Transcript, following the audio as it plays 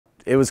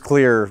it was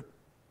clear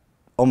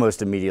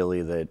almost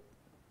immediately that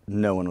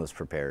no one was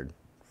prepared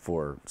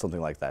for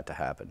something like that to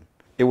happen.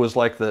 It was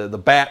like the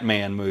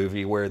Batman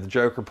movie where the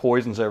Joker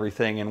poisons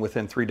everything and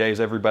within 3 days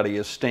everybody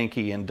is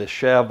stinky and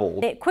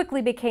disheveled. It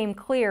quickly became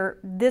clear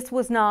this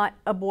was not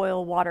a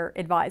boil water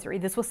advisory.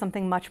 This was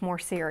something much more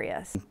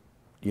serious.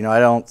 You know, I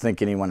don't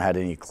think anyone had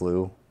any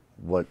clue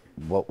what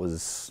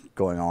was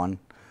going on.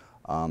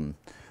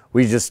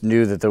 We just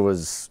knew that there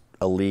was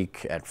a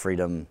leak at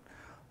Freedom,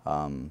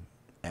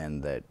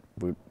 and that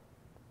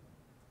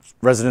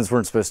residents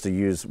weren't supposed to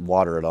use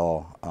water at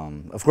all.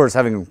 Of course,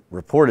 having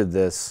reported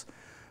this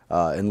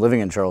and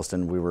living in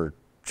Charleston, we were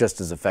just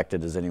as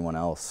affected as anyone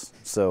else.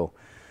 So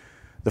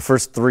the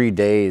first 3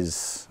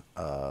 days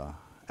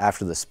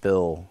after the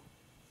spill,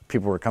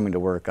 people were coming to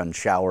work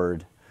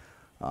unshowered,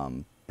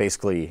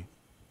 basically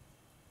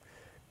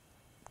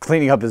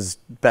cleaning up as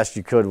best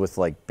you could with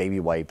like baby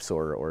wipes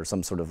or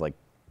some sort of like,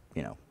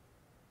 you know,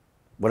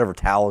 whatever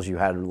towels you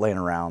had laying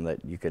around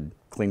that you could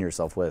clean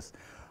yourself with.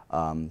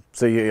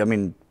 So I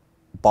mean,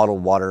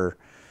 bottled water,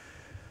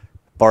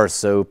 bar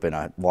soap, and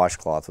a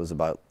washcloth was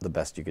about the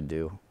best you could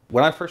do.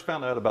 When I first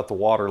found out about the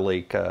water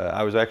leak,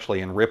 I was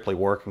actually in Ripley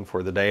working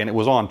for the day, and it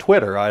was on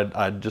Twitter.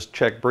 I'd just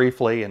checked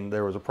briefly, and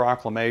there was a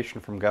proclamation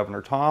from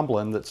Governor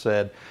Tomblin that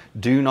said,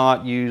 "Do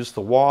not use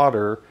the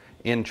water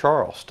in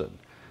Charleston."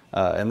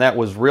 And that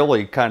was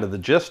really kind of the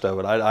gist of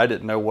it. I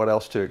didn't know what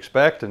else to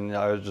expect, and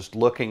I was just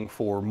looking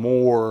for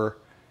more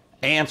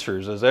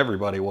answers, as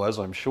everybody was,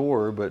 I'm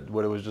sure, but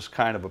it was just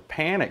kind of a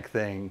panic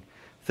thing,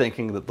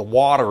 thinking that the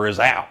water is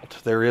out.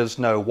 There is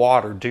no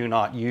water. Do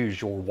not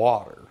use your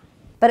water.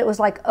 But it was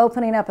like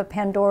opening up a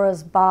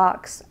Pandora's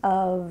box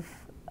of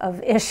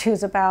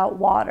issues about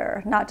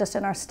water, not just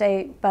in our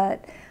state,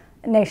 but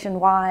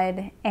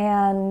nationwide,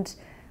 and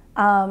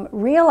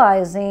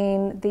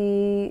realizing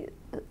the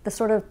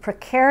sort of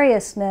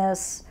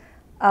precariousness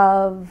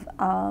of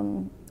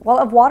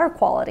of water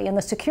quality and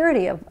the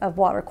security of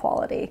water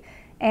quality.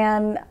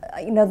 And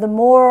you know, the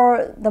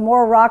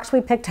more rocks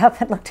we picked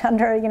up and looked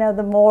under, you know,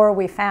 the more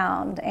we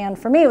found. And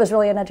for me, it was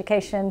really an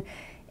education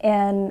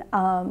in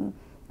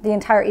the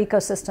entire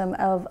ecosystem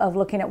of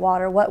looking at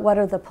water. What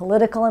are the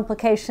political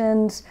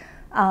implications?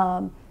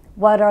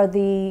 What are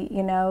the,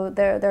 you know,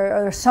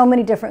 there are so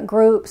many different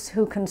groups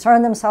who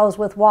concern themselves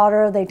with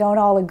water. They don't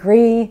all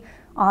agree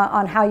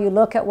on how you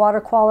look at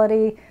water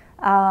quality.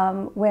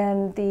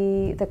 When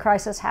the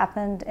crisis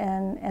happened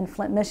in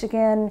Flint,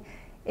 Michigan,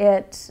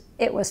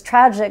 it was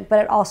tragic, but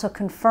it also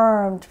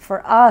confirmed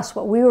for us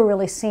what we were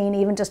really seeing,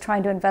 even just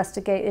trying to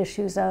investigate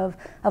issues of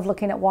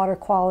looking at water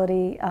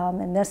quality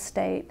in this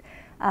state.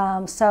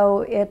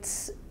 So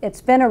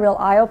it's been a real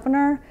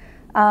eye-opener,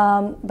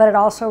 but it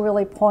also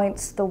really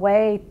points the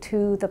way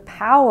to the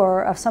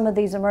power of some of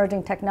these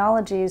emerging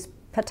technologies,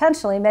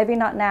 potentially, maybe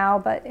not now,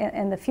 but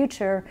in the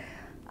future,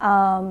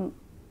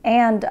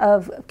 and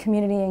of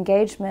community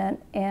engagement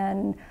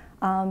and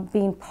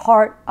being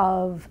part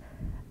of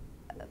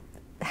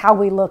how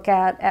we look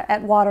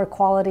at water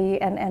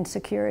quality and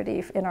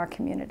security in our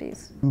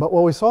communities. But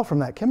what we saw from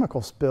that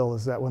chemical spill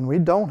is that when we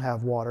don't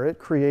have water, it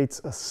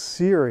creates a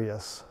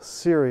serious,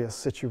 serious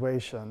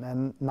situation,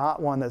 and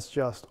not one that's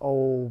just,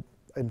 oh,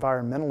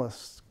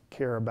 environmentalists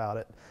care about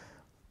it.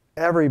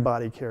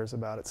 Everybody cares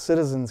about it.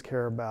 Citizens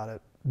care about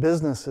it.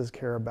 Businesses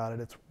care about it.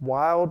 It's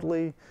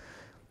wildly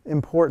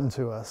important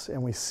to us,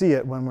 and we see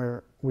it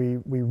when we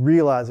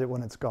realize it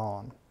when it's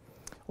gone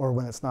or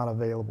when it's not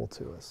available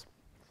to us.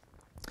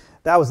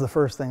 That was the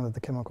first thing that the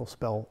chemical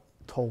spill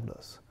told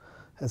us,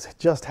 is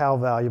just how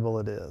valuable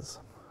it is.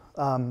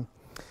 The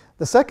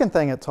second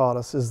thing it taught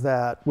us is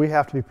that we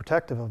have to be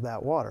protective of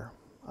that water.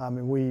 I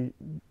mean,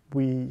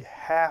 we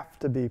have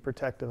to be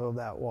protective of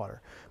that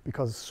water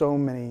because so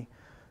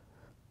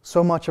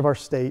much of our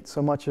state,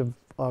 so much of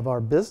our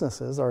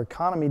businesses, our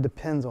economy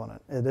depends on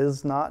it. It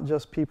is not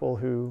just people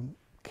who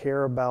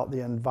care about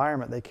the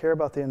environment. They care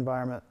about the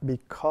environment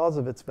because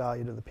of its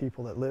value to the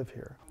people that live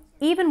here.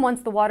 Even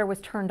once the water was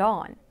turned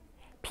on,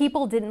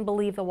 people didn't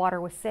believe the water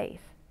was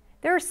safe.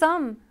 There are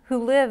some who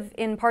live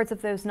in parts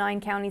of those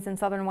 9 counties in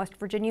southern West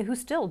Virginia who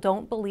still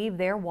don't believe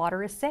their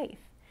water is safe.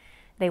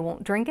 They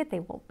won't drink it, they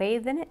won't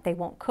bathe in it, they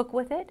won't cook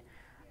with it.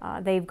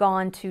 They've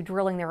gone to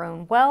drilling their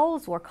own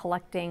wells or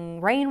collecting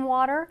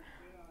rainwater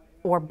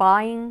or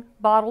buying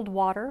bottled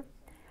water.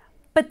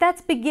 But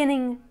that's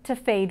beginning to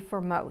fade for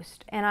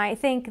most. And I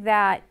think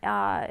that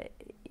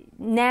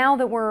now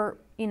that we're,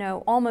 you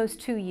know,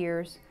 almost 2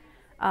 years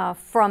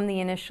from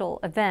the initial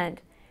event,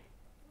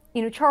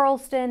 you know,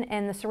 Charleston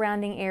and the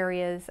surrounding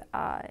areas,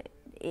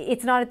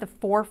 it's not at the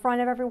forefront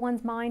of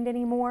everyone's mind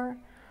anymore,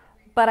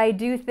 but I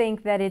do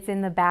think that it's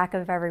in the back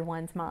of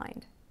everyone's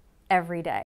mind every day.